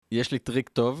יש לי טריק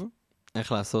טוב,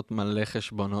 איך לעשות מלא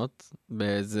חשבונות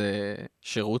באיזה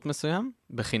שירות מסוים,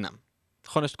 בחינם.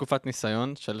 נכון, יש תקופת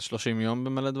ניסיון של 30 יום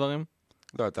במלא דברים?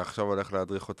 לא, אתה עכשיו הולך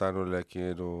להדריך אותנו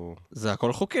לכאילו... זה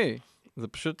הכל חוקי, זה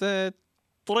פשוט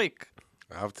טריק.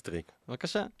 אהבתי טריק.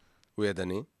 בבקשה. הוא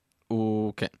ידני?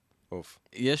 הוא, כן. אוף.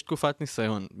 יש תקופת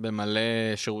ניסיון במלא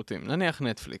שירותים, נניח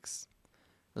נטפליקס.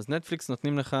 אז נטפליקס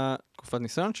נותנים לך תקופת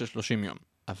ניסיון של 30 יום.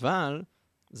 אבל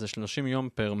זה 30 יום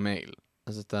פר מייל.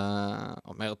 אז אתה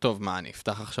אומר, טוב, מה, אני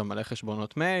אפתח עכשיו מלא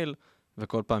חשבונות מייל,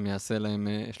 וכל פעם יעשה להם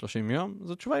 30 יום?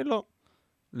 זאת תשובה היא לא.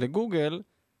 לגוגל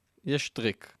יש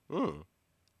טריק.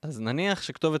 אז נניח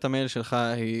שכתובת המייל שלך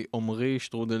היא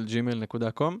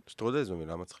omri@gmail.com. שטרודל זו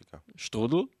מילה מצחיקה.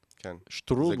 שטרודל? כן.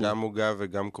 שטרודל. זה גם עוגה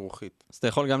וגם כרוכית. אז אתה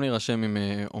יכול גם להירשם עם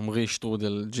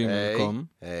omri@gmail.com.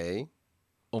 היי.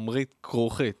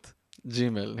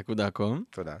 omri@gmail.com.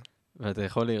 תודה. ואתה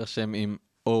יכול להירשם עם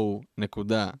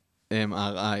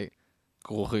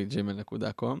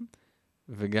o.mri@gmail.com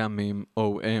וגם עם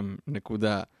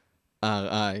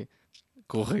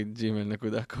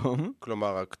om.ri@gmail.com.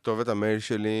 כלומר, הכתובת המייל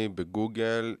שלי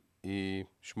בגוגל היא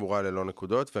שמורה ללא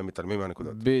נקודות, והם מתעלמים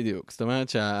מהנקודות. בדיוק. זאת אומרת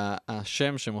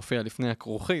שהשם שמופיע לפני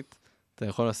הכרוכית, אתה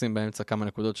יכול לשים באמצע כמה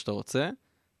נקודות שאתה רוצה,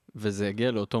 וזה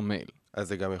יגיע לאותו מייל. אז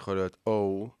זה גם יכול להיות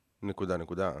o.mri.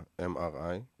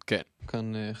 כן.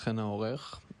 כאן חן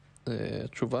העורך.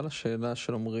 התשובה לשאלה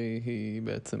של עומרי היא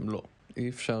בעצם לא. אי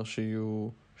אפשר שיהיו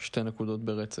 2 נקודות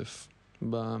ברצף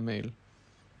במייל.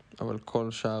 אבל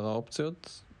כל שאר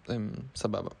האופציות הם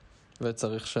סבבה.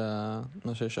 וצריך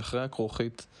מה שיש אחרי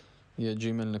הכרוכית יהיה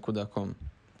gmail.com,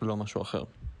 לא משהו אחר.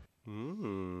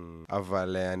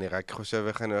 אבל אני רק חושב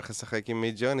איך אני הולך לשחק עם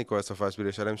מידג'רני כל הסופה בשביל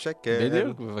לשלם שקל.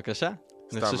 בדיוק, בבקשה.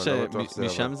 אני חושב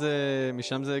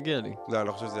שמשם זה הגיע לי. לא, אני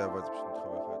לא חושב שזה יעבוד, זה פשוט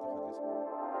מתחבר לך לתוך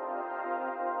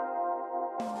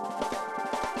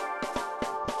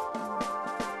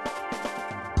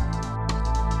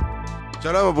הדיסק.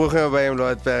 שלום וברוכים הבאים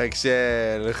לעוד פרק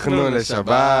של חנון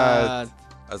לשבת.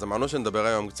 אז אמרנו שנדבר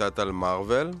היום קצת על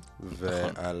מרוואל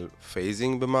ועל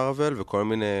פייזינג במרוואל וכל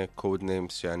מיני קוד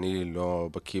ניימס שאני לא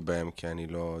בקיא בהם כי אני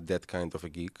לא that kind of a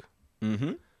geek.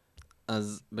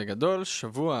 אז בגדול,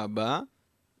 שבוע הבא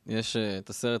יש את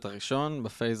הסרט הראשון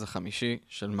בפייז החמישי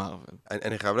של מרוואל.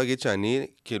 אני חייב להגיד שאני,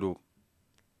 כאילו,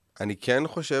 אני כן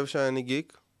חושב שאני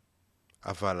גיק,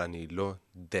 אבל אני לא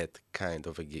that kind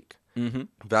of a geek.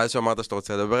 ואז שאמרת שאתה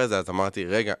רוצה לדבר על זה, אז אמרתי,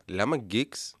 רגע, למה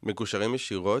גיקס מקושרים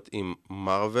ישירות עם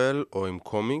מרוואל או עם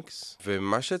קומיקס?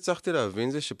 ומה שהצלחתי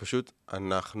להבין זה שפשוט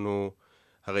אנחנו,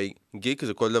 הרי גיק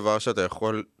זה כל דבר שאתה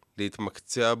יכול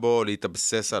להתמקצע בו או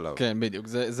להתאבסס עליו. כן, בדיוק,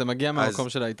 זה מגיע מהמקום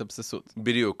של ההתאבססות.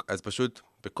 בדיוק, אז פשוט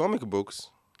בקומיק בוקס,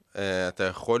 אתה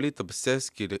יכול להתאבסס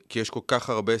כי יש כל כך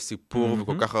הרבה סיפור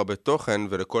וכל כך הרבה תוכן,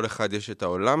 ולכל אחד יש את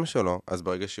העולם שלו, אז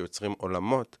ברגע שיוצרים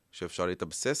עולמות שאפשר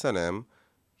להתאבסס עליהם,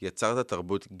 יצרת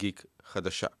תרבות גיק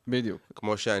חדשה. בדיוק.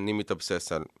 כמו שאני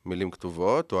מתאבסס על מילים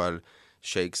כתובות, או על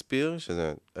שייקספיר,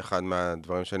 שזה אחד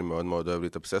מהדברים שאני מאוד מאוד אוהב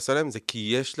להתאבסס עליהם, זה כי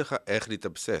יש לך איך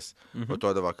להתאבסס. אותו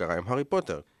הדבר קרה עם הארי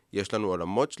פוטר. יש לנו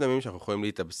עולמות שלמים שאנחנו יכולים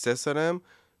להתאבסס עליהם,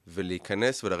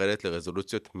 ולהיכנס ולרדת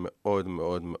לרזולוציות מאוד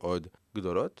מאוד מאוד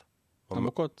גדולות.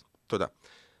 עמוקות. תודה.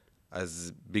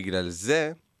 אז בגלל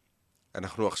זה,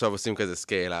 אנחנו עכשיו עושים כזה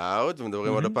סקייל אאוט,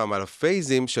 ומדברים עוד פעם על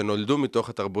הפייזים שנולדו מתוך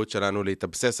התרבות שלנו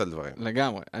להתאבסס על דברים.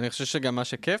 לגמרי. אני חושב שגם מה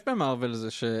שכיף במרוול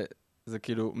זה שזה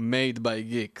כאילו made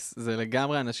by geeks. זה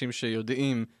לגמרי אנשים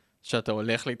שיודעים שאתה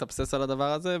הולך להתאבסס על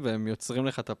הדבר הזה, והם יוצרים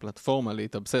לך את הפלטפורמה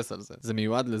להתאבסס על זה. זה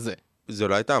מיועד לזה. זו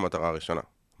לא הייתה המטרה הראשונה.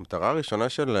 המטרה הראשונה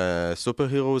של סופר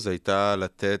הירוז הייתה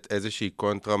לתת איזושהי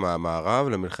קונטרה מהמערב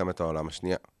למלחמת העולם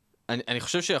השנייה. אני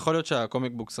חושב שיכול להיות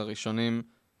שהקומיק בוקס הראשונים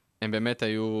הם באמת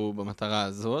היו במטרה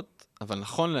הזאת, אבל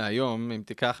נכון להיום, אם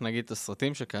תיקח נגיד את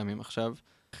הסרטים שקיימים עכשיו,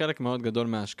 חלק מאוד גדול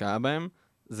מההשקעה בהם,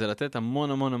 זה לתת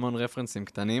המון המון המון רפרנסים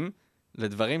קטנים,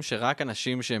 לדברים שרק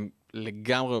אנשים שהם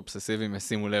לגמרי אובססיביים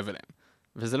ישימו לב אליהם.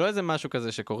 וזה לא איזה משהו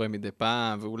כזה שקורה מדי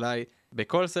פעם, ואולי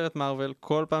בכל סרט מרוול,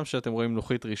 כל פעם שאתם רואים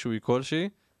לוחית רישוי כלשהי,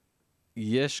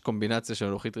 יש קומבינציה של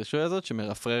לוחית רישוי הזאת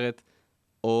שמרפררת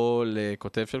או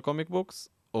לכותב של קומיק בוקס,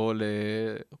 או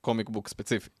לקומיק בוקס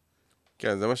ספציפי.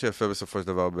 כן, זה מה שיפה בסופו של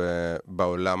דבר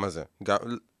בעולם הזה.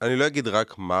 אני לא אגיד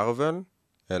רק מרוול,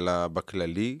 אלא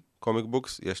בכללי, קומיק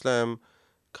בוקס, יש להם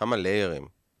כמה ליירים,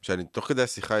 שאני תוך כדי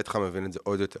השיחה איתך מבין את זה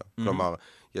עוד יותר. כלומר,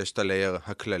 יש את הלייר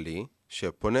הכללי,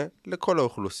 שפונה לכל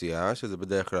האוכלוסייה, שזה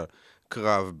בדרך כלל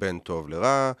קרב בין טוב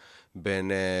לרע,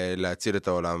 בין להציל את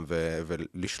העולם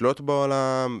ולשלוט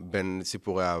בעולם, בין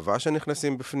סיפורי אהבה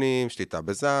שנכנסים בפנים, שליטה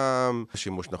בזעם,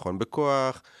 שימוש נכון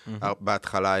בכוח.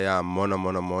 בהתחלה היה המון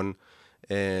המון המון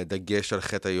דגש על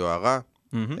חטא היוהרה,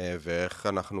 ואיך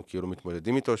אנחנו כאילו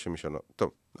מתמודדים איתו, שמישהו...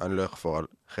 טוב, אני לא אחפור על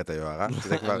חטא היוהרה,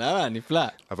 זה כבר... למה? נפלא.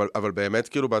 אבל באמת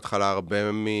כאילו בהתחלה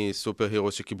הרבה מסופר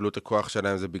הירוס שקיבלו את הכוח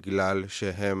שלהם זה בגלל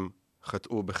שהם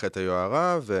חטאו בחטא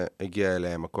היוהרה, והגיע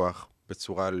אליהם הכוח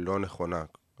בצורה לא נכונה.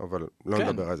 אבל לא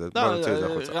נדבר על זה, בוא נוציא את זה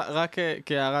החוצה. רק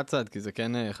כהערת צד, כי זה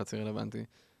כן חצי רלוונטי.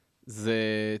 זה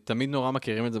תמיד נורא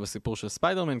מכירים את זה בסיפור של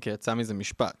ספיידרמן, כי יצא מזה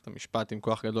משפט. המשפט עם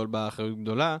כוח גדול באחריות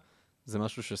גדולה, זה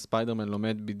משהו שספיידרמן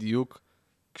לומד בדיוק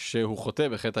כשהוא חוטא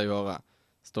בחטא היוהרה.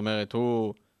 זאת אומרת,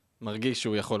 הוא מרגיש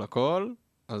שהוא יכול הכל,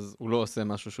 אז הוא לא עושה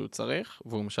משהו שהוא צריך,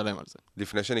 והוא משלם על זה.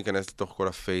 לפני שניכנס לתוך כל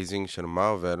הפייזינג של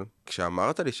מרוול,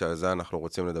 כשאמרת לי שעל זה אנחנו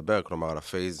רוצים לדבר, כלומר על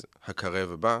הפייז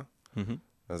הקרב הבא,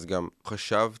 אז גם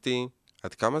חשבתי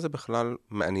עד כמה זה בכלל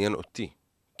מעניין אותי,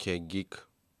 כגיק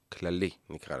כללי,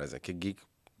 נקרא לזה, כגיק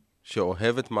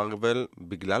שאוהב את מרוול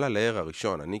בגלל הלייר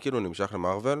הראשון. אני כאילו נמשך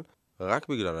למרוול רק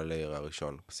בגלל הלייר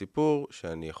הראשון. סיפור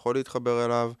שאני יכול להתחבר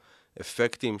אליו,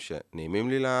 אפקטים שנעימים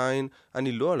לי לעין,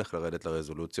 אני לא הולך לרדת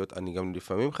לרזולוציות, אני גם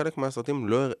לפעמים חלק מהסרטים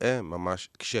לא אראה ממש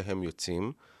כשהם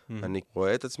יוצאים, אני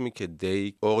רואה את עצמי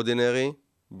כדי אורדינרי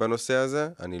בנושא הזה,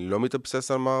 אני לא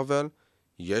מתאבסס על מרוול,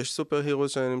 יש סופר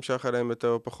הירוס שאני נמשך אליהם יותר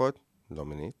או פחות, לא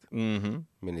מינית,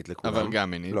 מינית לכולם. אבל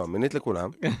גם מינית. לא, מינית לכולם,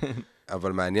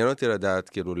 אבל מעניין אותי לדעת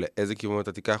כאילו לאיזה כיוון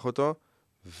אתה תיקח אותו,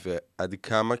 ועד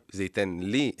כמה זה ייתן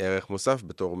לי ערך מוסף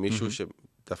בתור מישהו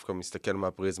שדווקא מסתכל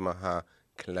מהפריזמה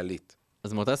הכללית.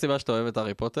 אז מאותה סיבה שאתה אוהב את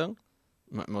הארי פוטר,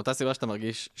 מאותה סיבה שאתה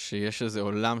מרגיש שיש איזה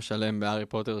עולם שלם בהארי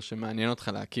פוטר שמעניין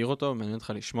אותך להכיר אותו, מעניין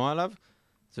אותך לשמוע עליו,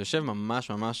 זה יושב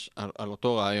ממש ממש על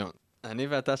אותו רעיון. אני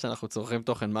ואתה שאנחנו צורכים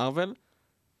תוכן מרוול,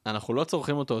 אנחנו לא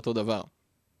צורכים אותו דבר.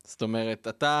 זאת אומרת,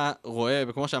 אתה רואה,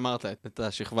 וכמו שאמרת, את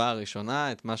השכבה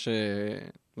הראשונה, את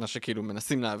מה שכאילו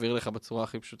מנסים להעביר לך בצורה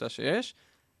הכי פשוטה שיש,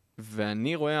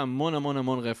 ואני רואה המון המון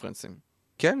המון רפרנסים.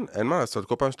 כן, אין מה לעשות,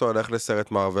 כל פעם שאתה הולך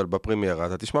לסרט מרוול בפרימיירה,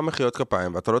 אתה תשמע מחיאות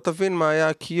כפיים, ואתה לא תבין מה היה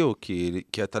ה-Q,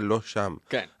 כי אתה לא שם.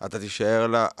 כן. אתה תישאר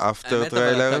לאפטר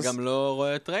טריילרס. האמת, אבל אתה גם לא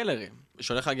רואה טריילרים.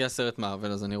 כשהולך להגיע סרט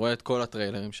מרוול, אז אני רואה את כל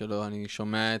הטריילרים שלו, אני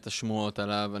שומע את השמועות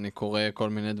עליו, אני קורא כל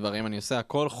מיני דברים, אני עושה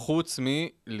הכל חוץ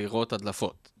מלראות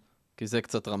הדלפות. כי זה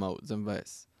קצת רמאות, זה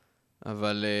מבאס.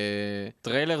 אבל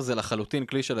טריילר זה לחלוטין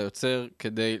כלי של היוצר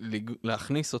כדי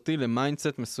להכניס אותי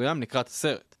למיינדסט מסוים לקראת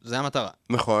הסרט. זה המטרה.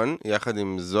 נכון, יחד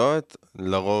עם זאת,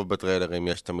 לרוב בטריילרים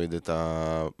יש תמיד את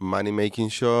ה-money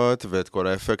making shot ואת כל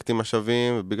האפקטים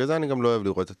השווים, ובגלל זה אני גם לא אוהב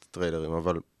לראות את הטריילרים,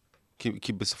 אבל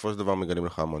כי בסופו של דבר מגלים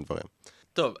לך המון דברים.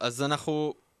 טוב, אז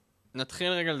אנחנו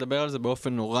נתחיל רגע לדבר על זה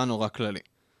באופן נורא נורא כללי.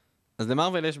 אז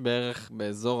למרוול יש בערך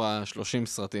באזור ה-30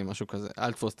 סרטים, משהו כזה.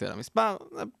 אל תפוס אותי על המספר,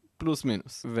 זה פלוס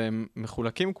מינוס. והם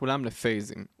מחולקים כולם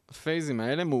לפייזים. הפייזים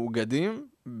האלה מאוגדים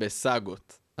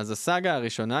בסאגות. אז הסאגה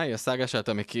הראשונה היא הסאגה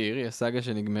שאתה מכיר, היא הסאגה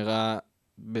שנגמרה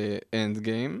באנד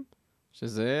גיים,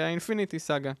 שזה האינפיניטי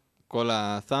סאגה. כל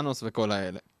הת'אנוס וכל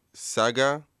האלה.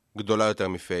 סאגה גדולה יותר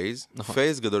מפייז, נכון.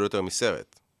 פייז גדול יותר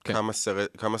מסרט. כן.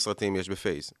 כמה סרטים יש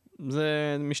בפייז?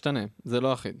 זה משתנה, זה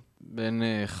לא אחיד. בין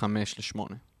 5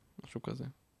 ל-8, משהו כזה.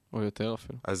 או יותר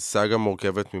אפילו. אז סאגה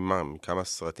מורכבת ממה? מכמה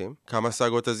סרטים? כמה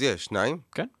סאגות אז יש? 2?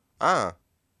 כן.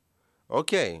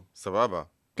 אוקיי, סבבה.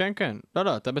 כן, כן.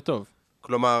 לא, אתה בטוב.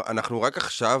 כלומר, אנחנו רק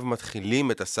עכשיו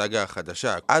מתחילים את הסאגה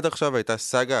החדשה. עד עכשיו הייתה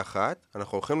סאגה אחת,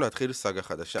 אנחנו הולכים להתחיל סאגה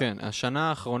חדשה. כן, השנה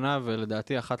האחרונה,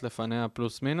 ולדעתי אחת לפניה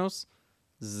פלוס מינוס,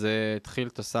 זה התחיל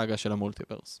את הסאגה של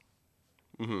המולטיברס.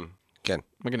 כן.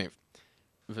 מגניב.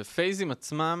 ופייזים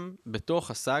עצמם,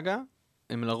 בתוך הסאגה,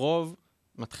 הם לרוב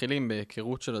מתחילים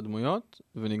בהיכרות של הדמויות,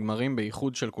 ונגמרים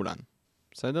בייחוד של כולן.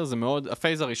 בסדר? זה מאוד,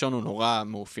 הפייז הראשון הוא נורא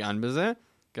מאופיין בזה,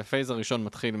 כי הפייז הראשון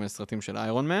מתחיל מהסרטים של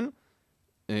איירון מן,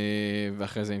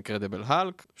 ואחרי זה אינקרדיבל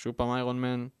הלק, שוב פעם איירון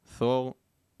מן, תור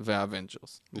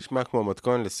והאבנג'רס. נשמע כמו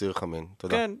מתכון לסיר חמין.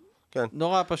 תודה. כן, כן.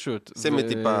 נורא פשוט. שימי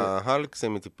טיפה הלק,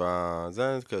 שימי טיפה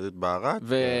זה, בערת,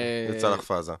 יצא לך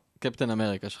פאזה. קפטן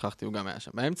אמריקה, שכחתי, הוא גם היה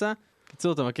שם באמצע.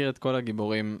 קיצור, אתה מכיר את כל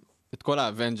הגיבורים, את כל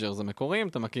האבנג'רס המקוריים,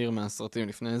 אתה מכיר מהסרטים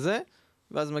לפני זה,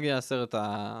 ואז מגיע הסרט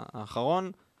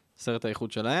האחרון, סרט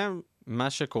האיחוד שלהם. מה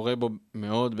שקורה בו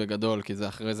מאוד בגדול, כי זה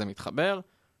אחרי זה מתחבר,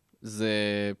 זה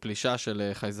פלישה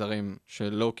של חייזרים של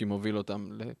לוקי מוביל אותם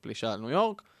לפלישה על ניו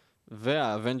יורק,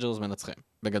 והאבנג'רס מנצחים,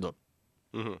 בגדול.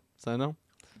 בסדר?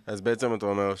 אז בעצם אתה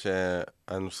אומר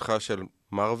שהנוסחה של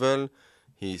מרוול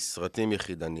היא סרטים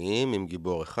יחידניים עם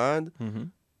גיבור אחד,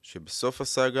 שבסוף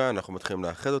הסאגה אנחנו מתחילים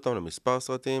לאחד אותם למספר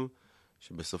סרטים,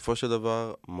 שבסופו של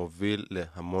דבר מוביל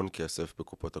להמון כסף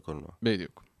בקופות הקולנוע.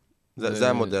 בדיוק. זה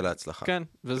המודל להצלחה. כן,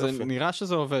 וזה נראה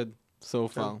שזה עובד, so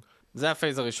far. זה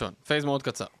הפייז הראשון, פייז מאוד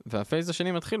קצר. והפייז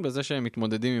השני מתחיל בזה שהם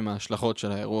מתמודדים עם ההשלכות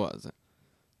של האירוע הזה.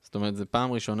 זאת אומרת, זו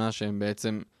פעם ראשונה שהם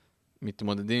בעצם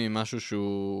מתמודדים עם משהו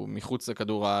שהוא מחוץ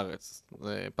לכדור הארץ.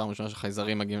 זה פעם ראשונה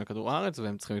שחייזרים מגיעים לכדור הארץ,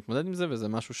 והם צריכים להתמודד עם זה, וזה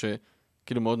משהו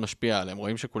שכאילו מאוד משפיע עליהם.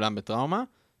 רואים שכולם בטראומה,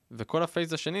 וכל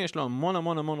הפייז השני יש לו המון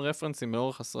המון המון רפרנסים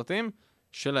לאורך הסרטים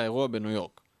של האירוע בניו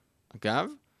יורק. אגב,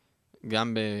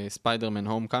 גם בספיידרמן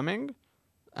הום קאמינג,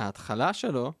 ההתחלה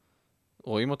שלו,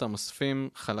 רואים אותם אוספים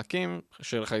חלקים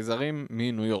של חייזרים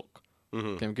מניו יורק.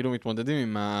 כי הם כאילו מתמודדים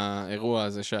עם האירוע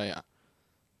הזה שהיה.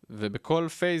 ובכל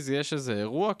פייז יש איזה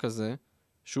אירוע כזה,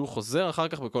 שהוא חוזר אחר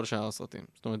כך בכל שאר הסרטים.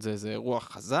 זאת אומרת, זה איזה אירוע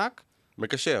חזק.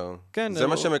 מקשר. כן, זה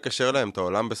מה שמקשר להם את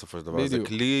העולם בסופו של דבר. בדיוק. זה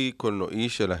כלי קולנועי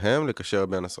שלהם לקשר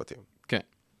בין הסרטים. כן.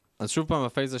 אז שוב פעם,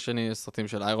 בפייז השני יש סרטים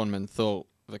של איירון מן, תור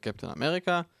וקפטן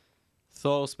אמריקה.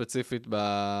 תור ספציפית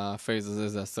בפייז הזה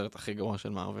זה הסרט הכי גרוע של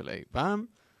מרוואל אי פעם.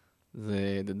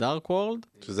 זה The Dark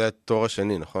World. שזה התור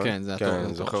השני, נכון? כן, זה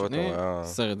התור השני.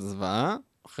 סרט זוועה.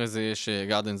 אחרי זה יש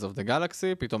Guardians of the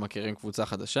Galaxy, פתאום מכירים קבוצה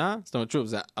חדשה. זאת אומרת, שוב,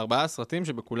 זה 4 סרטים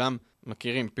שבכולם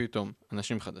מכירים פתאום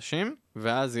אנשים חדשים,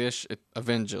 ואז יש את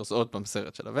Avengers, עוד פעם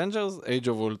סרט של Avengers, Age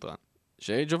of Ultron.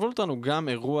 ש-Age of Ultron הוא גם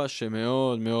אירוע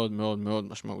שמאוד מאוד מאוד מאוד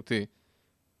משמעותי.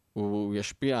 הוא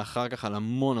ישפיע אחר כך על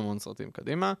המון המון סרטים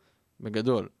קדימה.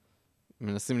 בגדול,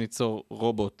 מנסים ליצור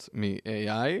רובוט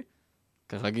מ-AI,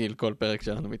 כרגיל, כל פרק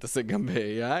שלנו מתעסק גם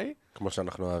ב-AI. כמו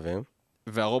שאנחנו אוהבים.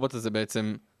 והרובוט הזה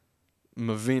בעצם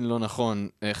מבין לא נכון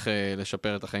איך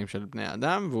לשפר את החיים של בני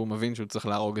האדם, והוא מבין שהוא צריך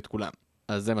להרוג את כולם.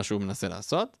 אז זה מה שהוא מנסה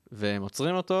לעשות, והם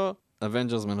עוצרים אותו,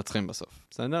 אבנג'רס מנצחים בסוף.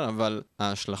 בסדר? אבל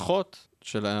ההשלכות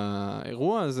של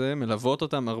האירוע הזה מלוות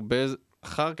אותם הרבה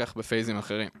אחר כך בפייזים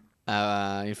אחרים.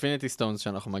 האינפיניטי סטונס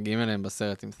שאנחנו מגיעים אליהם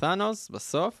בסרט עם ת'אנוס,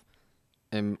 בסוף,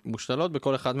 הם מושתלות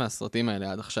בכל אחד מהסרטים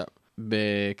האלה עד עכשיו.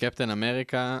 בקפטן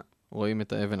אמריקה רואים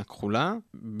את האבן הכחולה,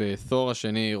 בתור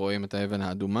השני רואים את האבן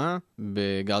האדומה,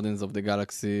 בגארדיאנס אוף דה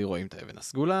גלקסי רואים את האבן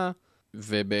הסגולה,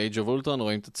 וב-Age of Ultron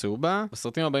רואים את הצהובה.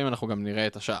 בסרטים הבאים אנחנו גם נראה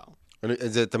את השאר.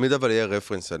 זה תמיד אבל יהיה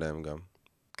רפרנס עליהם גם.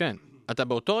 כן. אתה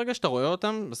באותו רגע שאתה רואה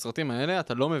אותם בסרטים האלה,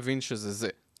 אתה לא מבין שזה זה.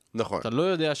 נכון. אתה לא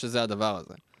יודע שזה הדבר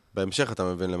הזה. בהמשך אתה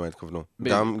מבין למה התכוונו.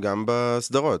 גם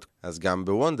בסדרות. אז גם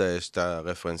בוונדה יש את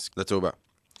הרפרנס לצהובה.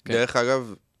 כן. דרך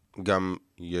אגב, גם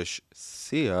יש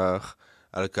שיח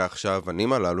על כך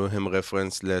שהאבנים הללו הם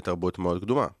רפרנס לתרבות מאוד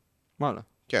קדומה. וואלה.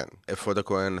 כן. אפוד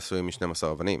הכהן עשוי מ12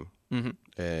 אבנים.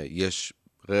 יש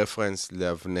רפרנס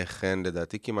לאבני חן,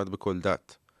 לדעתי, כמעט בכל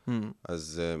דת.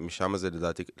 אז משם זה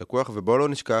לדעתי לקוח, ובוא לא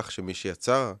נשכח שמי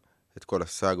שיצר את כל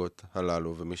הסאגות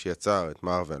הללו, ומי שיצר את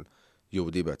מרוול,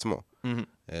 יהודי בעצמו.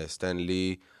 סטן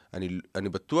לי, אני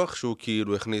בטוח שהוא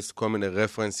כאילו הכניס כל מיני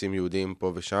רפרנסים יהודיים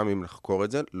פה ושם, אם לחקור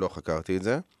את זה, לא חקרתי את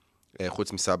זה.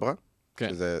 חוץ מסברה,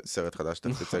 שזה סרט חדש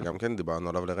שתפצה גם כן, דיברנו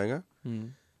עליו לרגע.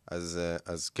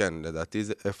 אז כן, לדעתי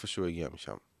זה איפשהו הגיע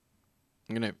משם.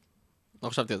 גניב. לא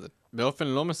חשבתי על זה. באופן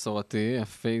לא מסורתי,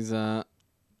 הפייז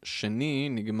השני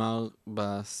נגמר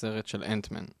בסרט של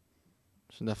אנטמן.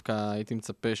 שדווקא הייתי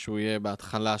מצפה שהוא יהיה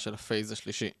בהתחלה של הפייז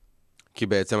השלישי. כי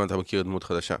בעצם אתה מכיר דמות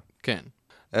חדשה. כן.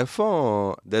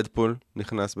 איפה דדפול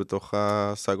נכנס בתוך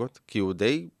הסאגות? כי הוא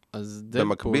די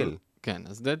במקביל. כן,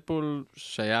 אז דדפול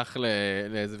שייך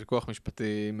לאיזה ויכוח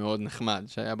משפטי מאוד נחמד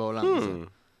שהיה בעולם הזה.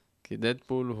 כי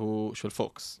דדפול הוא של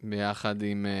פוקס, ביחד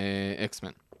עם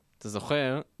אקסמן. אתה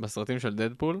זוכר, בסרטים של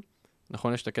דדפול,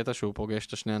 נכון יש את הקטע שהוא פוגש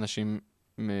את השני אנשים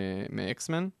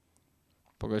מאקסמן,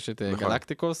 פוגש את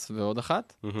גלקטיקוס ועוד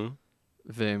אחת,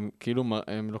 והם כאילו,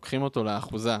 הם לוקחים אותו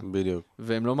לאחוזה. בדיוק.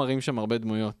 והם לא מראים שם הרבה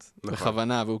דמויות,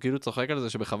 בכוונה, והוא כאילו צוחק על זה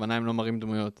שבכוונה הם לא מראים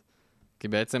דמויות. כי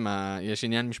בעצם יש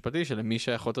עניין משפטי שלמי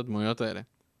שייכות הדמויות האלה.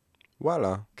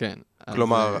 וואלה. כן.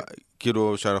 כלומר,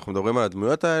 כאילו, כשאנחנו מדברים על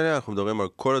הדמויות האלה, אנחנו מדברים על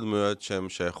כל הדמויות שהן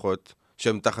שייכות,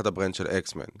 שהן תחת הברנד של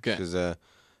אקסמן. כן. שזה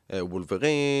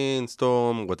וולברין,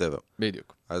 סטורם, whatever.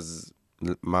 בדיוק. אז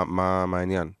מה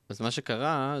העניין? אז מה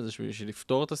שקרה, זה שבשביל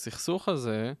לפתור את הסכסוך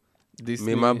הזה,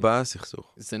 דיסני... ממה בא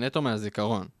הסכסוך? זה נטו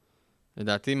מהזיכרון.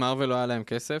 לדעתי, מרוול לא היה להם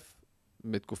כסף,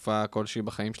 בתקופה כלשהי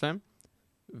בחיים שלהם,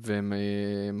 והם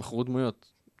מכרו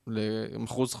דמויות,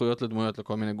 מכרו זכויות לדמויות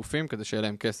לכל מיני גופים, כדי שיהיה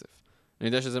להם כסף. אני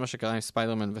יודע שזה מה שקרה עם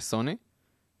ספיידרמן וסוני.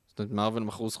 זאת אומרת, מרוול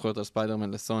מכרו זכויות על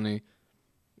ספיידרמן לסוני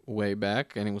way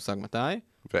back, אין לי מושג מתי.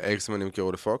 ואקסמן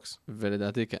נמכרו לפוקס?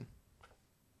 ולדעתי כן.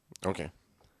 אוקיי.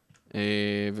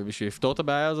 ובשביל לפתור את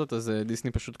הבעיה הזאת, אז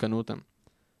דיסני פשוט קנו אותם.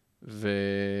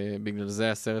 ובגלל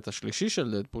זה הסרט השלישי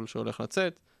של דדפול שהולך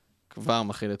לצאת, כבר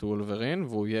מכיל את וולברין,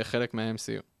 והוא יהיה חלק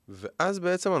מה-MCU. ואז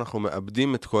בעצם אנחנו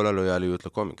מאבדים את כל הלויאליות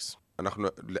לקומיקס.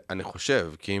 אני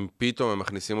חושב, כי אם פתאום הם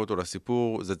מכניסים אותו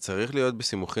לסיפור, זה צריך להיות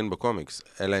בסימוכין בקומיקס,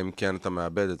 אלא אם כן אתה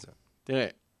מאבד את זה. תראה,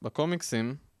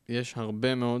 בקומיקסים יש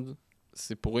הרבה מאוד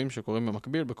סיפורים שקורים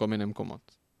במקביל בכל מיני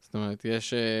מקומות. זאת זאת אומרת,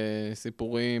 יש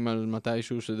סיפורים על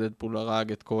מתישהו שדדפול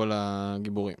הרג את כל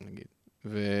הגיבורים, נגיד.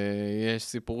 ויש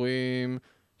סיפורים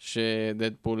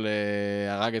שדדפול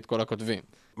הרג את כל הכותבים.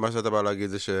 מה שאתה בא להגיד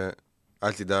זה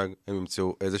אל תדאג, הם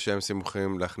ימצאו איזה שהם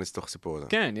סימוכים להכניס תוך סיפור הזה.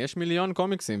 כן, יש מיליון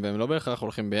קומיקסים, והם לא בהכרח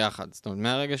הולכים ביחד. זאת אומרת,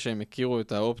 מהרגע שהם הכירו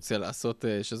את האופציה לעשות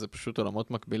שזה פשוט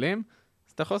עולמות מקבילים,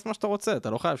 אז אתה יכול לעשות מה שאתה רוצה, אתה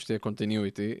לא חייב שתהיה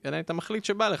קונטיניויטי, אלא אתה מחליט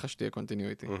שבא לך שתהיה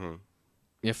קונטיניויטי.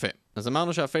 יפה. אז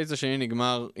אמרנו שהפייז השני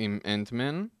נגמר עם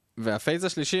אנטמן, והפייז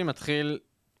השלישי מתחיל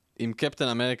עם קפטן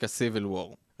אמריקה סיביל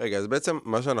וור. רגע, אז בעצם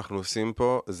מה שאנחנו עושים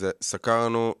פה זה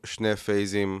סקרנו שני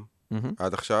פייזים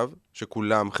עד עכשיו,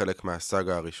 שכולם חלק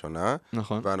מהסאגה הראשונה.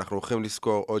 נכון. ואנחנו הולכים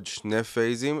לזכור עוד שני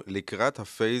פייזים לקראת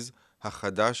הפייז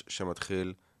החדש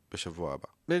שמתחיל בשבוע הבא.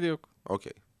 בדיוק.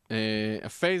 אוקיי.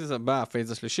 הפייז הבא,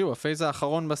 הפייז השלישי, הוא הפייז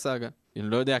האחרון בסאגה. אני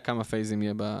לא יודע כמה פייזים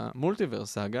יהיה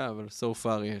במולטיברס סאגה, אבל so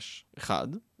far יש אחד,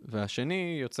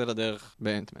 והשני יוצא לדרך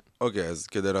באנטמן. אוקיי, אז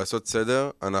כדי לעשות סדר,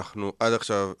 אנחנו עד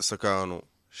עכשיו סקרנו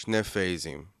שני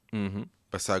פייזים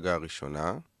בסאגה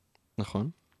הראשונה. נכון.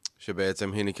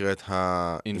 שבעצם היא נקראת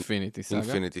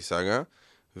אינפיניטי סאגה.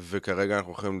 וכרגע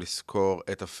אנחנו הולכים לזכור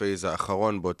את הפייז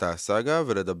האחרון באותה הסאגה,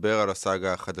 ולדבר על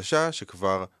הסאגה החדשה,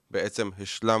 שכבר בעצם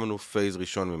השלמנו פייז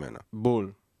ראשון ממנה.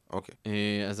 בול. אוקיי.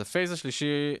 אז הפייז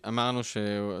השלישי, אמרנו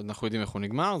שאנחנו יודעים איך הוא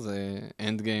נגמר, זה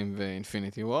אנד גיים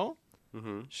ואינפיניטי וור,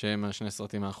 שהם השני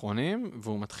סרטים האחרונים,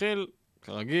 והוא מתחיל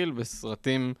כרגיל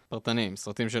בסרטים פרטניים,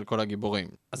 סרטים של כל הגיבורים.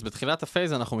 אז בתחילת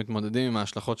הפייז אנחנו מתמודדים עם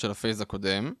ההשלכות של הפייז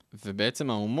הקודם, ובעצם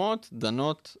האומות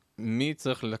דנות מי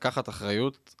צריך לקחת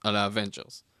אחריות על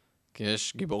האבנג'רס. כי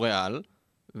יש גיבורי על,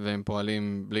 והם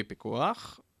פועלים בלי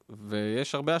פיקוח,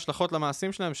 ויש הרבה השלכות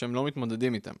למעשים שלהם שהם לא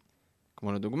מתמודדים איתם.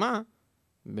 כמו לדוגמה,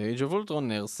 ב-Age of Ultron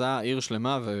נהרסה עיר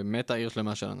שלמה ומתה עיר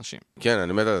שלמה של אנשים. כן,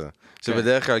 אני מת על זה.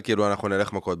 שבדרך כלל כאילו אנחנו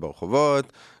נלך מכות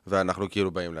ברחובות, ואנחנו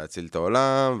כאילו באים להציל את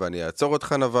העולם, ואני אעצור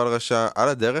אותך נבל רשע, על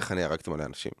הדרך אני הרגתי מלא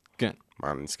אנשים. כן.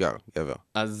 מה, נסגר, גבר.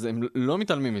 אז הם לא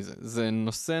מתעלמים מזה. זה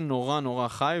נושא נורא נורא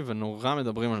חי, ונורא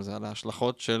מדברים על זה, על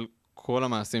ההשלכות של כל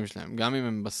המעשים שלהם. גם אם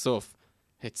הם בסוף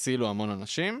הצילו המון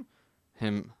אנשים,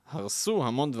 הם הרסו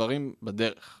המון דברים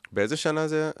בדרך. באיזה שנה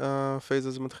זה הפייז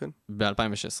הזה מתחיל?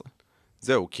 ב-2016.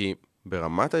 זהו, כי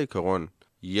ברמת העיקרון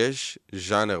יש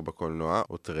ז'אנר בקולנוע,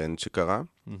 או טרנד שקרה,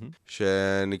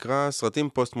 שנקרא סרטים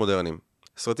פוסט-מודרניים.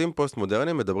 סרטים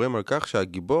פוסט-מודרניים מדברים על כך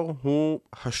שהגיבור הוא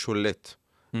השולט,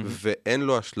 ואין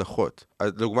לו השלכות.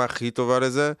 הדוגמה הכי טובה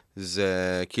לזה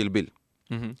זה קיל ביל.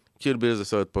 קיל ביל זה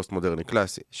סרט פוסט-מודרני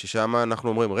קלאסי, ששם אנחנו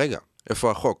אומרים, רגע,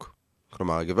 איפה החוק?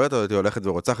 כלומר, הגברת הזאת הולכת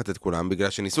ורוצחת את כולם, בגלל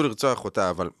שניסו לרצוח אותה,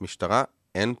 אבל משטרה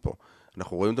אין פה.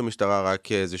 אנחנו רואים את המשטרה רק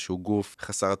כאיזשהו גוף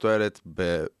חסר התועלת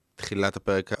בתחילת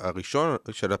הפרק הראשון,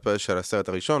 של הסרט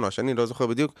הראשון, או השני, לא זוכר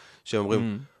בדיוק, שהם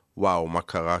אומרים, וואו, מה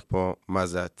קרה פה? מה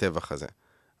זה הטבח הזה?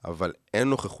 אבל אין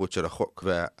נוכחות של החוק,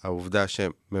 והעובדה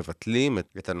שמבטלים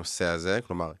את הנושא הזה,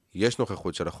 כלומר, יש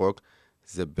נוכחות של החוק,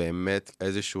 זה באמת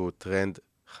איזשהו טרנד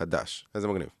חדש. איזה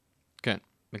מגניב. כן.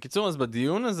 בקיצור, אז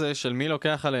בדיון הזה של מי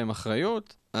לוקח עליהם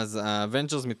אחריות, אז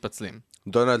האבנג'רס מתפצלים.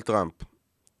 דונלד טראמפ.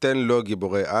 תן לו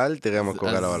גיבורי על, תראה מה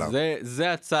קורה לעולם.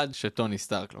 זה הצד שטוני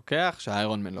סטארק לוקח,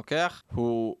 שהאיירון מן לוקח.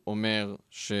 הוא אומר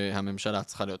שהממשלה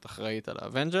צריכה להיות אחראית על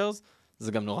האבנג'רס.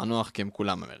 זה גם נורא נוח כי הם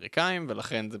כולם אמריקאים,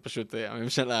 ולכן זה פשוט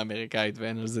הממשלה האמריקאית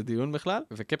ואין על זה דיון בכלל.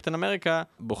 וקפטן אמריקה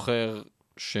בוחר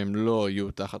שהם לא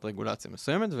יהיו תחת רגולציה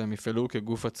מסוימת, והם יפעלו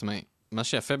כגוף עצמאי. מה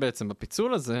שיפה בעצם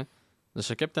בפיצול הזה, זה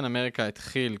שקפטן אמריקה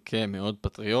התחיל כמאוד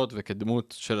פטריוט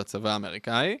וכדמות של הצבא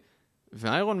האמריקאי,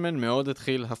 ואיירון מן מאוד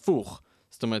התחיל הפוך.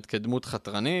 זאת אומרת, כדמות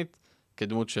חתרנית,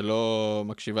 כדמות שלא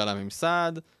מקשיבה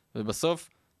לממסד, ובסוף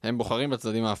הם בוחרים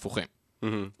בצדדים ההפוכים.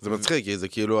 זה מצחיק, כי זה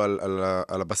כאילו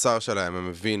על הבשר שלהם, הם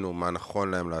הבינו מה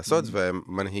נכון להם לעשות, והם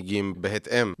מנהיגים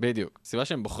בהתאם. בדיוק. הסיבה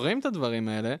שהם בוחרים את הדברים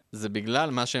האלה, זה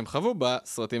בגלל מה שהם חוו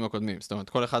בסרטים הקודמים. זאת אומרת,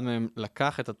 כל אחד מהם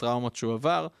לקח את הטראומות שהוא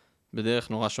עבר בדרך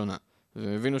נורא שונה.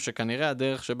 והם הבינו שכנראה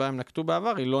הדרך שבה הם נקטו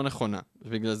בעבר היא לא נכונה.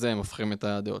 ובגלל זה הם הופכים את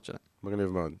הדעות שלהם. מגניב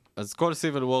מאוד. אז כל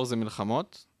סיביל וור זה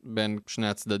מלחמות בין שני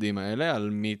הצדדים האלה, על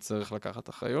מי צריך לקחת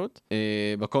אחריות.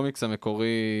 בקומיקס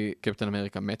המקורי, קפטן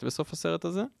אמריקה מת בסוף הסרט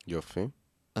הזה. יופי.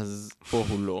 אז פה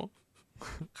הוא לא.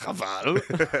 חבל.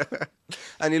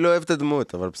 אני לא אוהב את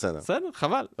הדמות, אבל בסדר. בסדר,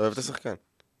 חבל. אוהב את השחקן.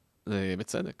 זה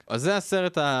בצדק. אז זה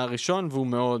הסרט הראשון, והוא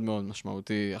מאוד מאוד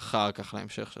משמעותי אחר כך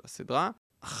להמשך של הסדרה.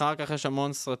 אחר כך יש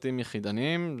המון סרטים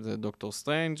יחידניים, זה דוקטור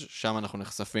סטרנג', שם אנחנו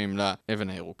נחשפים לאבן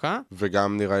הירוקה.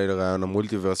 וגם נראה לי לרעיון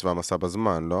המולטיברס והמסע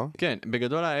בזמן, לא? כן,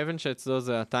 בגדול האבן שאצלו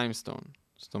זה הטיימסטון.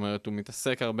 זאת אומרת, הוא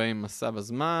מתעסק הרבה עם מסע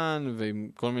בזמן, ועם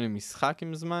כל מיני משחק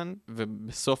עם זמן,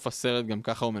 ובסוף הסרט גם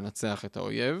ככה הוא מנצח את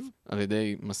האויב, על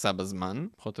ידי מסע בזמן,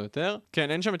 פחות או יותר.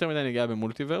 כן, אין שם יותר מדי נגיעה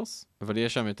במולטיברס, אבל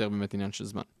יש שם יותר באמת עניין של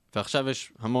זמן. ועכשיו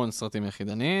יש המון סרטים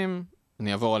יחידניים,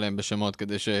 אני אעבור עליהם בשמות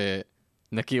כדי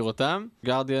שנכיר אותם.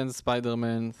 גארדיאן,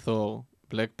 ספיידרמן, תור,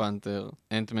 בלק פנתר,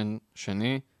 אנטמן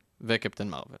שני, וקפטן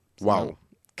מרוול. וואו,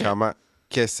 כמה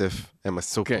כסף הם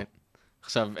עשו פה. כן.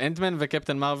 עכשיו, אנטמן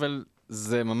וקפטן מרוול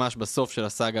זה ממש בסוף של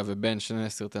הסאגה ובין שני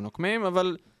סרטי נוקמים,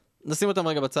 אבל נשים אותם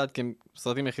רגע בצד, כי הם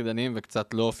סרטים יחידניים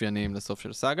וקצת לא אופייניים לסוף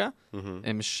של סאגה.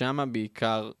 הם שמה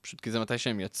בעיקר, פשוט כי זה מתי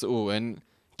שהם יצאו,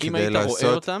 אם היית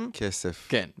רואה אותם... כסף.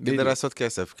 כן, כדי לעשות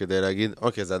כסף, כדי להגיד,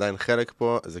 אוקיי, זה עדיין חלק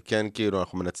פה, זה כן כאילו,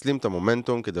 אנחנו מנצלים את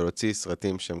המומנטום כדי להוציא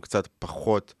סרטים שהם קצת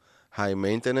פחות high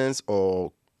maintenance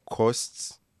או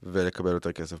costs, ולקבל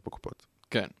יותר כסף בקופות.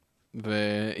 כן,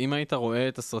 ואם היית רואה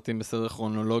את הסרטים בסדר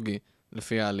כרונולוגי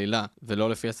לפי העלילה, ולא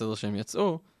לפי הסדר שהם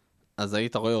יצאו, אז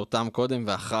היית רואה אותם קודם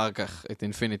ואחר כך את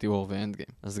אינפיניטי וור ואנד גיים.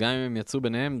 אז גם אם הם יצאו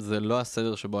ביניהם, זה לא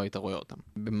הסדר שבו היית רואה אותם.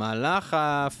 במהלך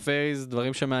הפייז,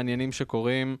 דברים שמעניינים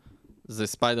שקורים, זה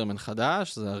ספיידרמן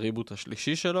חדש, זה הריבוט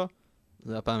השלישי שלו,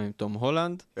 זה הפעם עם תום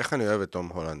הולנד. איך אני אוהב את תום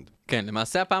הולנד? כן,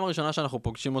 למעשה הפעם הראשונה שאנחנו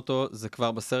פוגשים אותו, זה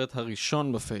כבר בסרט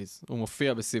הראשון בפייז. הוא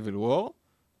מופיע בסיביל וור,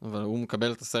 אבל הוא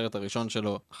מקבל את הסרט הראשון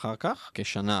שלו אחר כך,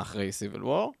 כשנה אחרי סיביל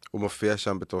וור. הוא מופיע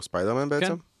שם בתור ספיידרמן בעצם?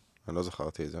 כן. אני לא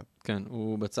זכרתי את זה. כן,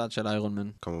 הוא בצד של איירון מן.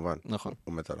 כמובן. נכון.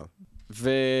 הוא מת עליו.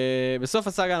 ובסוף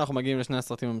הסאגה אנחנו מגיעים לשני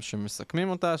הסרטים שמסכמים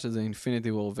אותה, שזה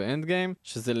אינפיניטי וור ואנד גיים,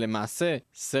 שזה למעשה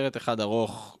סרט אחד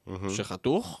ארוך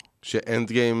שחתוך.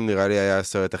 שאנד גיים נראה לי היה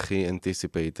הסרט הכי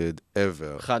anticipated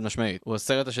ever. חד משמעית. הוא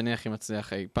הסרט השני הכי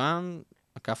מצליח אי פעם.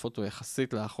 עקף אותו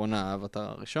יחסית לאחרונה האבטר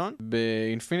הראשון.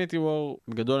 באינפיניטי וור,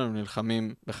 בגדול הם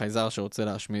נלחמים בחייזר שרוצה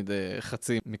להשמיד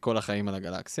חצי מכל החיים על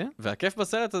הגלקסיה. והכיף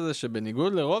בסרט הזה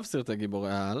שבניגוד לרוב סרטי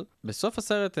גיבורי העל, בסוף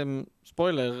הסרט הם,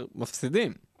 ספוילר,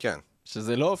 מפסידים. כן.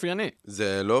 שזה לא אופייני.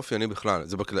 זה לא אופייני בכלל.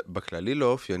 זה בכללי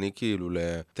לא אופייני כאילו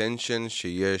לטנשן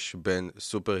שיש בין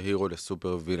סופר הירו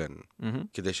לסופר וילן.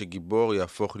 כדי שגיבור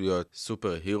יהפוך להיות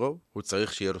סופר הירו, הוא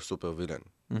צריך שיהיה לו סופר וילן.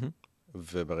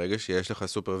 וברגע שיש לך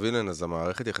סופר וילן, אז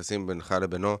המערכת יחסים בינך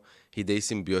לבינו היא די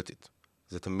סימביוטית.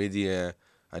 זה תמיד יהיה,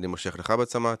 אני מושך לך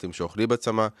בצמה, תמשוך לי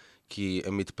בצמה, כי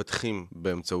הם מתפתחים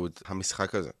באמצעות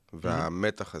המשחק הזה,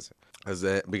 והמתח הזה. אז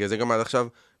בגלל זה גם עד עכשיו,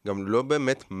 גם לא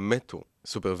באמת מתו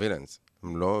סופר וילנס.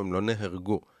 הם לא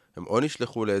נהרגו. הם או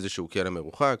נשלחו לאיזשהו כלא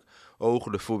מרוחק, או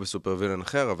הוחלפו בסופר וילן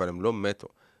אחר, אבל הם לא מתו.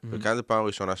 וכאן זו פעם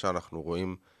ראשונה שאנחנו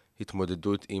רואים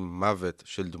התמודדות עם מוות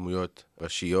של דמויות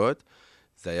ראשיות,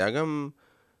 זה היה גם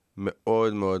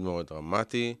מאוד מאוד מאוד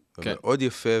דרמטי, ומאוד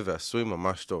יפה ועשוי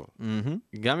ממש טוב.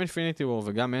 גם אינפיניטי וור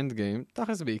וגם אנד גיים,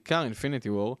 תכלס בעיקר אינפיניטי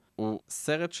וור, הוא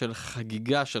סרט של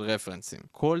חגיגה של רפרנסים.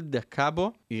 כל דקה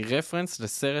בו היא רפרנס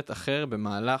לסרט אחר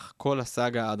במהלך כל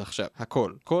הסאגה עד עכשיו.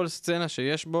 הכל. כל סצנה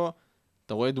שיש בו,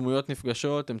 אתה רואה דמויות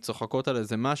נפגשות, הן צוחקות על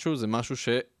איזה משהו, זה משהו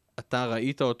שאתה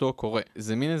ראית אותו קורה.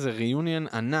 זה מין איזה ריוניון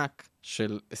ענק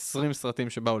של 20 סרטים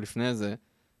שבאו לפני זה,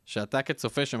 שאתה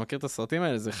כצופה שמכיר את הסרטים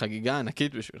האלה, זה חגיגה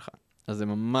ענקית בשבילך. אז זה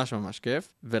ממש ממש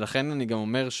כיף, ולכן אני גם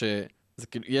אומר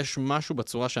שיש משהו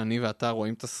בצורה שאני ואתה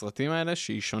רואים את הסרטים האלה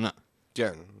שהיא שונה.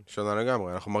 כן, שונה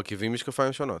לגמרי, אנחנו מרכיבים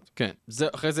משקפיים שונות. כן,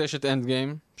 אחרי זה יש את אנד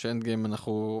גיים, שאנד גיים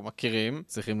אנחנו מכירים,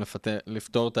 צריכים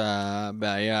לפתור את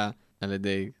הבעיה על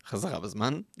ידי חזרה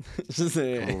בזמן,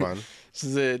 כמובן.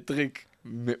 שזה טריק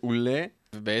מעולה,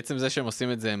 ובעצם זה שהם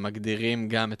עושים את זה, הם מגדירים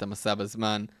גם את המסע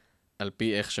בזמן, על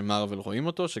פי איך שמרוול רואים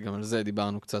אותו, שגם על זה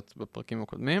דיברנו קצת בפרקים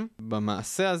הקודמים.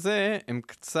 במעשה הזה, הם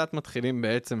קצת מתחילים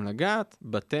בעצם לגעת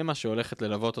בתמה שהולכת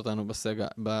ללוות אותנו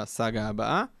בסאגה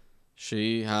הבאה,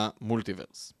 שהיא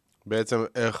המולטיברס. בעצם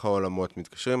איך העולמות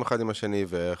מתקשרים אחד עם השני,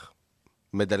 ואיך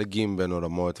מדלגים בין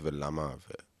עולמות ולמה,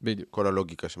 בדיוק. כל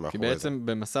הלוגיקה שמאחורי זה. כי בעצם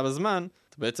במסע בזמן,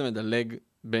 אתה בעצם מדלג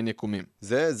בין יקומים.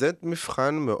 זה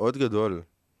מבחן מאוד גדול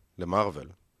למרוול,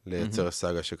 לייצר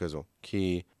סאגה שכזו.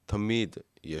 כי תמיד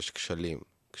יש כשלים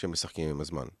כשמשחקים עם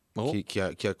הזמן.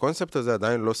 כי הקונספט הזה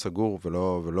עדיין לא סגור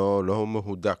ולא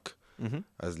מהודק.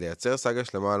 אז לייצר סאגה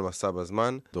שלמה על מסע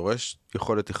בזמן דורש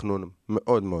יכולת תכנון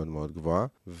מאוד מאוד מאוד גבוהה,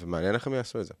 ומעניין איך הם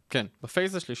יעשו את זה. כן,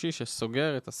 בפייז השלישי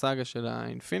שסוגר את הסאגה של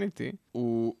האינפיניטי,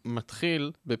 הוא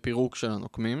מתחיל בפירוק של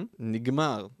הנוקמים,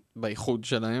 נגמר באיחוד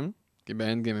שלהם, כי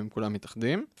באנד גיים הם כולם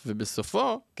מתאחדים,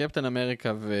 ובסופו קפטן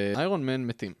אמריקה ואיירון מן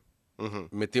מתים.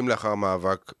 מתים לאחר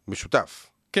מאבק משותף.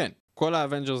 כן, כל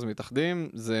האבנג'רס מתאחדים,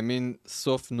 זה מין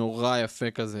סוף נורא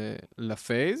יפה כזה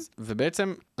לפייז,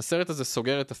 ובעצם הסרט הזה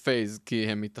סוגר את הפייז כי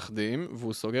הם מתאחדים,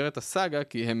 והוא סוגר את הסאגה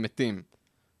כי הם מתים.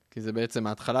 כי זה בעצם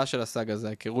ההתחלה של הסאגה, זה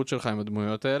ההיכרות שלך עם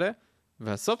הדמויות האלה,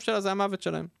 והסוף שלה זה המוות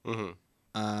שלהם.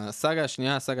 הסאגה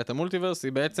השנייה, סאגת המולטיברס,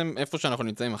 היא בעצם איפה שאנחנו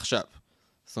נמצאים עכשיו.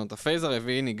 זאת אומרת, הפייז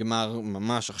הרביעי נגמר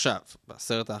ממש עכשיו.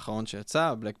 בסרט האחרון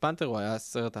שיצא, בלק פנתר, הוא היה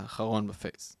הסרט האחרון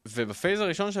בפייז. ובפייז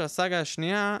הראשון של הסאגה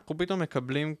השנייה, אנחנו פתאום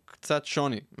מקבלים קצת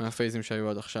שוני מהפייזים שהיו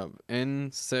עד עכשיו. אין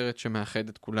סרט שמאחד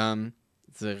את כולם,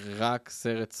 זה רק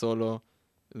סרט סולו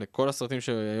לכל הסרטים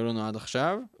שהיו לנו עד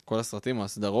עכשיו. כל הסרטים או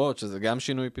הסדרות, שזה גם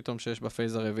שינוי פתאום שיש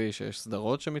בפייז הרביעי, שיש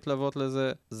סדרות שמתלוות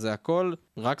לזה, זה הכל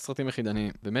רק סרטים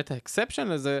יחידניים. באמת האקספשן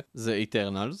לזה זה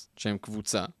איטרנלס, שהם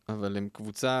קבוצה, אבל הם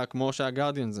קבוצה כמו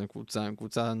שהגארדיאנס הם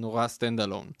קבוצה נורא סטנד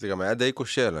אלון. זה גם היה די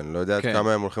כושל, אני לא יודע עד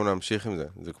כמה הם הולכים להמשיך עם זה.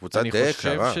 זה קבוצה די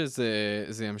יקרה. אני חושב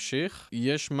שזה ימשיך.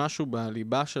 יש משהו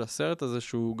בליבה של הסרט הזה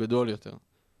שהוא גדול יותר.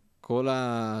 כל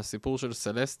הסיפור של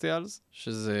סלסטיאלס,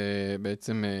 שזה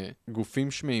בעצם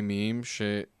גופים שמימיים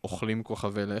שאוכלים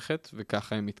כוכבי לכת,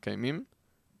 וככה הם מתקיימים.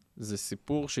 זה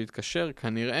סיפור שהתקשר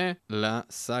כנראה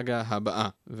לסאגה הבאה,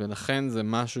 ולכן זה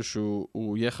משהו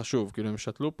שהוא יהיה חשוב, כאילו הם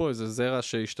שתלו פה איזה זרע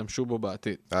שהשתמשו בו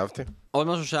בעתיד. אהבתי. עוד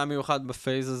משהו שהיה מיוחד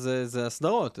בפייז הזה זה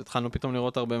הסדרות. התחלנו פתאום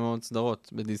לראות הרבה מאוד סדרות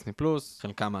בדיסני פלוס,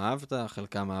 חלקם אהבת,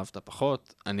 חלקם אהבת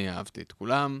פחות, אני אהבתי את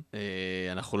כולם.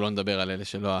 אנחנו לא נדבר על אלה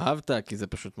שלא אהבת, כי זה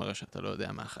פשוט מראה שאתה לא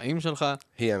יודע מה החיים שלך.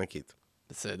 היא ענקית.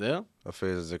 בסדר.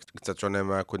 הפייז הזה קצת שונה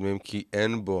מהקודמים, כי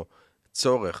אין בו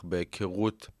צורך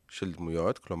בהיכרות של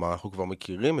דמויות, כלומר אנחנו כבר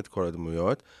מכירים את כל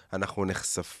הדמויות, אנחנו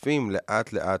נחשפים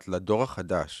לאט לאט לדור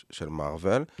החדש של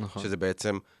מרוול, נכון. שזה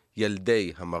בעצם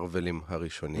ילדי המרוולים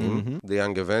הראשונים, The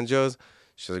Young Avengers,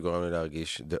 שזה גורם לי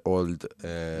להרגיש The Old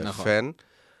נכון. Fan,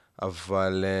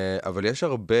 אבל יש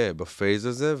הרבה בפייז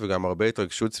הזה, וגם הרבה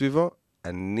התרגשות סביבו,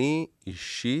 אני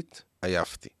אישית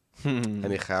עייפתי.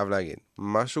 אני חייב להגיד,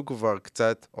 משהו כבר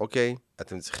קצת, אוקיי,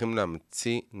 אתם צריכים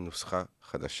להמציא נוסחה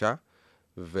חדשה,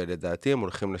 ולדעתי הם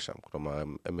הולכים לשם, כלומר,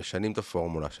 הם משנים את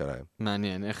הפורמולה שלהם.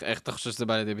 מעניין, איך אתה חושב שזה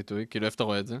בא לידי ביטוי? כאילו, איפה אתה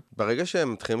רואה את זה? ברגע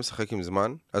שהם מתחילים לשחק עם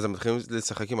זמן, אז הם מתחילים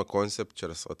לשחק עם הקונספט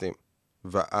של הסרטים,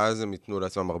 ואז הם ייתנו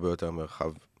לעצמם הרבה יותר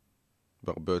מרחב,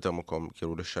 והרבה יותר מקום,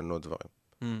 כאילו, לשנות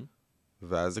דברים.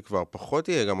 ואז זה כבר פחות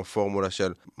יהיה גם הפורמולה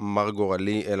של מר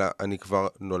גורלי, אלא אני כבר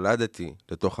נולדתי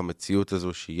לתוך המציאות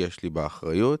הזו שיש לי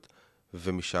באחריות,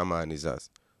 ומשם אני זז.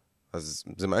 אז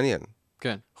זה מעניין.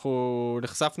 כן, אנחנו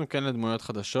נחשפנו כן לדמויות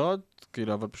חדשות,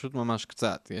 כאילו, אבל פשוט ממש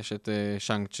קצת. יש את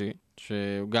שאנג צ'י,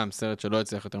 שהוא גם סרט שלא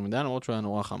הצליח יותר מדי, למרות שהוא היה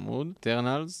נורא חמוד.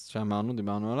 טרנלס, שאמרנו,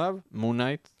 דיברנו עליו.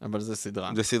 מונייט, אבל זה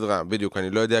סדרה. זה סדרה, בדיוק. אני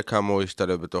לא יודע כמה הוא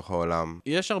ישתלב בתוך העולם.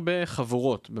 יש הרבה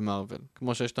חבורות במרוול.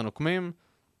 כמו שיש את הנוקמים,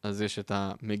 אז יש את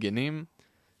המגנים,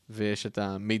 ויש את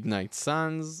ה-Midnight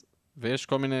Suns, ויש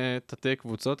כל מיני תתי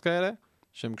קבוצות כאלה,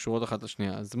 שהן קשורות אחת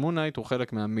לשנייה. אז מונייט הוא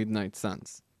חלק מה-Midnight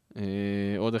Suns.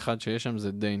 עוד אחד שיש שם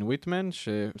זה דיין וויטמן,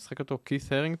 שמשחק אותו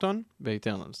כית הרינגטון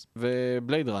באיטרנלס.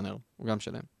 ובלייד ראנר, הוא גם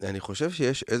שלהם. אני חושב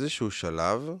שיש איזשהו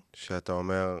שלב שאתה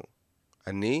אומר,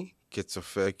 אני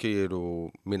כצופה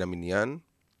כאילו מן המניין,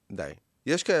 די.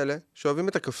 יש כאלה שאוהבים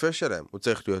את הקפה שלהם. הוא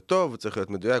צריך להיות טוב, הוא צריך להיות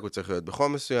מדויק, הוא צריך להיות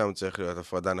בחום מסוים, הוא צריך להיות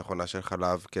הפרדה נכונה של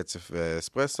חלב, קצף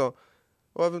ואספרסו.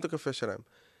 אוהבים את הקפה שלהם.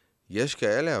 יש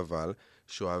כאלה אבל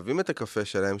שאוהבים את הקפה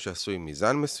שלהם שעשוי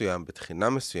מיזן מסוים, בתחינה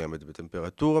מסוימת,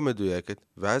 בטמפרטורה מדויקת,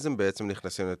 ואז הם בעצם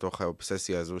נכנסים לתוך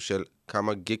האובססיה הזו של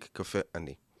כמה גיק קפה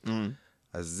אני.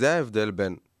 אז זה ההבדל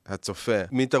בין הצופה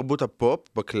מתרבות הפופ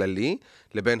בכללי,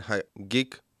 לבין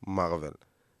הגיק מרוול.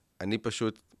 אני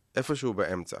פשוט איפשהו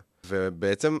באמצע.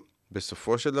 ובעצם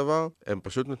בסופו של דבר, הם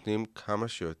פשוט נותנים כמה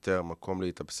שיותר מקום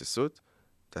להתאבססות,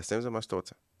 תעשה עם זה מה שאתה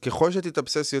רוצה. ככל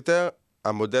שתתאבסס יותר,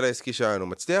 המודל העסקי שלנו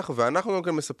מצליח, ואנחנו גם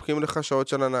כן מספקים לך שעות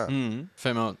של הנאה.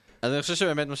 יפה מאוד. אז אני חושב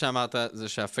שבאמת מה שאמרת, זה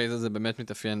שהפייז הזה באמת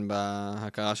מתאפיין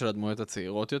בהכרה של הדמויות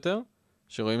הצעירות יותר,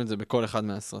 שרואים את זה בכל אחד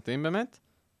מהסרטים באמת,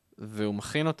 והוא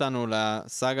מכין אותנו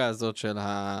לסאגה הזאת של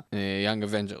ה-Young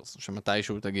Avengers,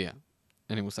 שמתישהו תגיע.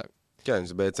 אין לי מושג. כן,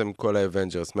 זה בעצם כל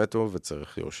האבנג'רס מתו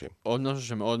וצריך יורשים. עוד משהו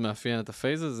שמאוד מאפיין את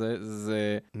הפייז הזה,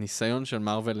 זה ניסיון של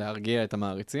מרוול להרגיע את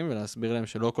המעריצים ולהסביר להם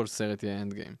שלא כל סרט יהיה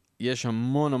אנד גיים. יש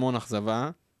המון המון אכזבה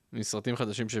מסרטים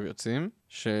חדשים שיוצאים,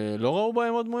 שלא ראו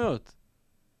בהם עוד דמויות.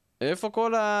 איפה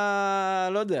כל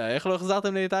לא יודע, איך לא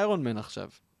החזרתם לי את איירון מן עכשיו?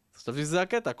 חשבתי שזה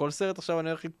הקטע, כל סרט עכשיו אני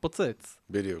הולך להתפוצץ.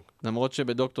 בדיוק. למרות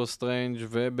שבדוקטור סטרנג'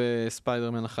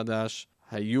 ובספיידרמן החדש,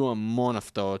 היו המון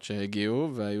הפתעות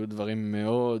שהגיעו, והיו דברים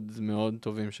מאוד מאוד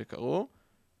טובים שקרו.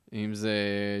 אם זה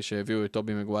שהביאו את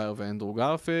טובי מגווייר ואנדרו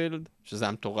גרפילד, שזה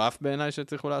היה מטורף בעיניי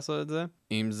שצריכו לעשות את זה.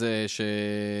 אם זה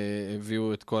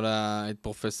שהביאו את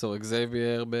פרופסור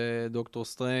אקזייבייר בדוקטור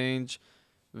סטרנג'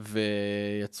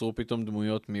 ויצרו פתאום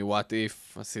דמויות מ-What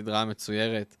If, הסדרה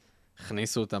המצוירת,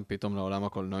 הכניסו אותם פתאום לעולם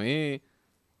הקולנועי.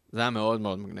 זה היה מאוד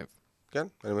מאוד מגניב. כן,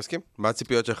 אני מסכים. מה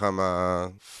הציפיות שלך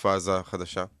מהפאזה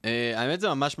החדשה? האמת זה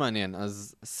ממש מעניין.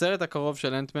 אז הסרט הקרוב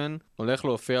של אנטמן הולך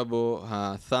להופיע בו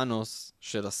הת'אנוס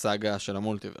של הסאגה של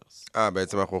המולטיברס.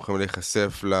 בעצם אנחנו הולכים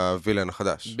להיחשף לווילן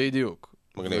החדש. בדיוק.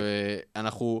 מגניב.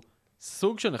 ואנחנו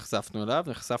סוג שנחשפנו אליו,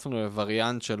 נחשפנו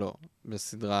לווריאנט שלו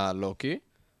בסדרה לוקי.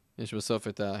 יש בסוף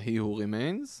את ה-He Who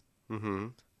Remains.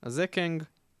 אז זה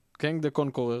קנג דה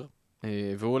קונקורר.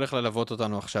 והוא הולך ללוות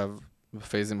אותנו עכשיו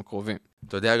בפייזים הקרובים.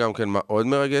 אתה יודע גם כן מה עוד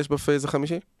מרגש בפייז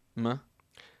החמישי? מה?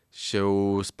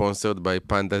 שהוא ספונסרד ביי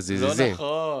פנדה זיזיזי. לא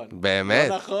נכון. באמת?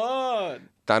 לא נכון.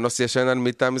 טאנוס ישן על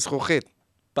מיטה מזכוכית.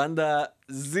 פנדה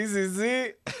זיזיזי.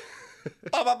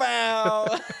 פאו.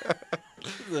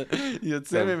 זה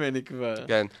יוצא ממני כבר.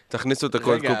 כן, תכניסו את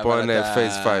הקוד קופון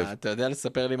פייז 5. אתה יודע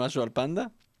לספר לי משהו על פנדה?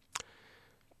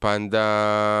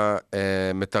 פנדה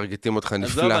מטרגטים אותך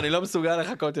נפלא. עזוב, אני לא מסוגל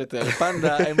לחכות יותר.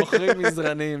 פנדה, הם מוכרים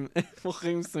מזרנים, הם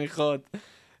מוכרים סמיכות,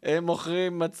 הם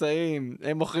מוכרים מצעים,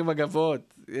 הם מוכרים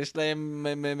אגבות, יש להם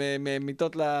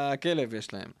מיטות לכלב,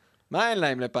 יש להם. מה אין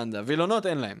להם לפנדה? וילונות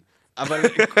אין להם. אבל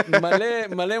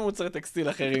מלא מוצרי טקסטיל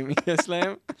אחרים יש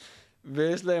להם,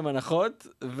 ויש להם הנחות,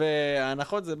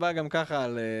 וההנחות זה בא גם ככה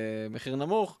על מחיר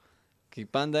נמוך, כי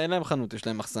פנדה אין להם חנות, יש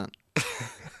להם מחסן.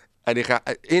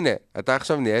 הנה, אתה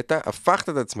עכשיו נהיית, הפכת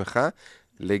את עצמך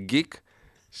לגיק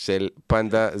של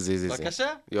פנדה זיזיזי.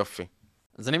 בבקשה. יופי.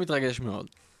 אז אני מתרגש מאוד,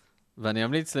 ואני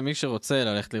אמליץ למי שרוצה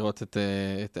ללכת לראות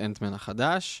את אנטמן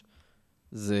החדש.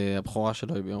 זה הבכורה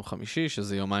שלו היא ביום חמישי,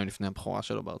 שזה יומיים לפני הבכורה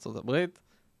שלו בארצות הברית,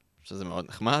 שזה מאוד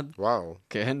נחמד. וואו.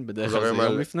 כן, בדרך כלל זה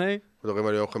יום לפני. מדברים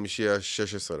על יום חמישי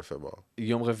ה-16 לפברואר.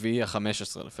 יום רביעי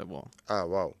ה-15 לפברואר.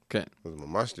 וואו. כן. זה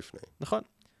ממש לפני. נכון.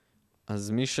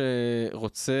 אז מי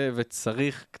שרוצה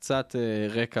וצריך קצת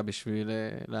רקע בשביל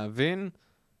להבין,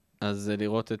 אז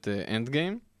לראות את אנד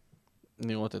גיים,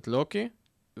 לראות את לוקי,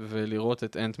 ולראות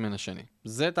את אנטמן השני.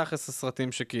 זה תכלס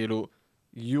הסרטים שכאילו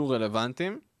יהיו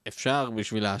רלוונטיים. אפשר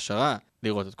בשביל ההשערה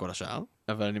לראות את כל השאר,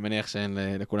 אבל אני מניח שאין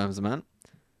לכולם זמן.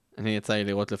 אני יצא לי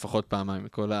לראות לפחות פעמיים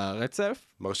את כל הרצף.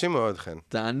 מרשים מאוד, חן.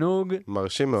 תענוג.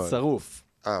 מרשים מאוד. שרוף.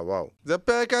 וואו. זה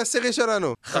הפרק העשירי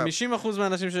שלנו. 50%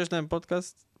 מהאנשים שיש להם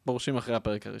פודקאסט, פורשים אחרי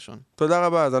הפרק הראשון. תודה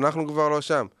רבה, אז אנחנו כבר לא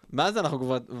שם. מה זה? אנחנו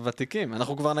כבר ותיקים.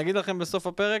 אנחנו כבר נגיד לכם בסוף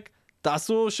הפרק,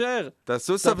 תעשו share.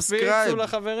 תעשו סאבסקרייב. תפיצו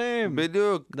לחברים.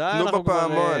 בדיוק. די, תנו אנחנו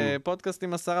בפעמון. כבר פודקאסט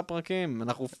עם 10 פרקים.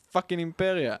 אנחנו פאקינג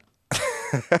אימפריה.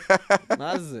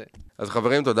 מה זה? אז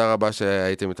חברים, תודה רבה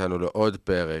שהייתם איתנו לעוד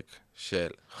פרק של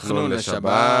חנון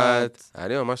לשבת. היה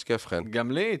לי ממש כיף, חן.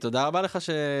 גם לי, תודה רבה לך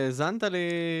שזנת לי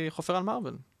חופר על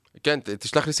מרוול. כן,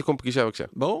 תשלח לי סיכום פגישה בבקשה.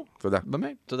 ברור. תודה.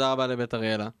 באמת. תודה רבה לבית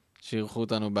אריאלה, שאירחו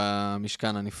אותנו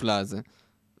במשכן הנפלא הזה.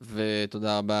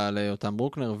 ותודה רבה ליותם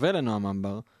ברוקנר ולנועם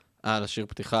אמבר על השיר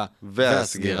פתיחה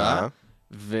והסגירה.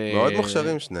 מאוד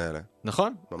מוכשרים שני אלה.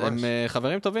 נכון, ממש. הם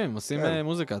חברים טובים, עושים כן.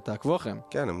 מוזיקה, תעקבו אחריהם.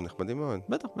 כן, הם נחמדים מאוד.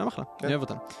 בטח, מה מחלה, כן. אני אוהב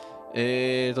אותם.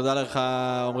 תודה לך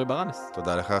עומרי ברנס.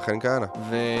 תודה לך, חן כהנא.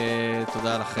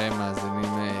 ותודה לכם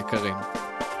מאזינים יקרים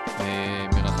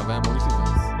מרחבי המוניטיזם.